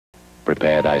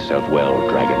Prepare thyself well,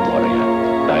 Dragon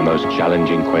Warrior. Thy most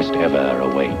challenging quest ever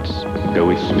awaits. Go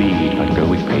with speed, but go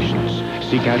with patience.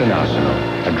 Seek out an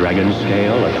arsenal, a dragon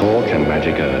scale, a torch, and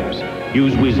magic herbs.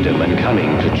 Use wisdom and cunning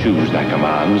to choose thy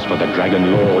commands, for the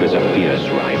Dragon Lord is a fierce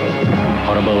rival.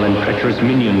 Horrible and treacherous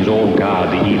minions all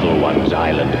guard the evil one's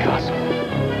island castle.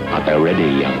 Art thou ready,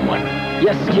 young one?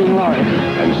 Yes, King Lord.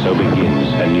 And so begins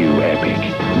a new epic,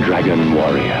 Dragon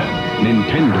Warrior.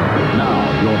 Nintendo,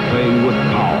 now you're playing with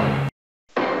power.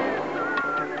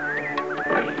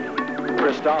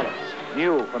 Crystalis,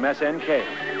 new from SNK.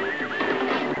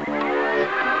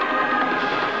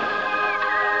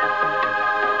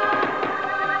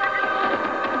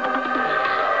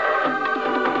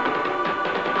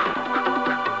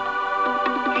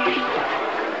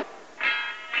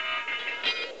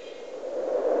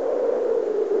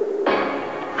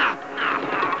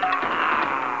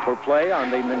 For play on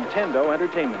the Nintendo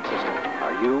Entertainment System.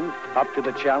 Are you up to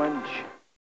the challenge?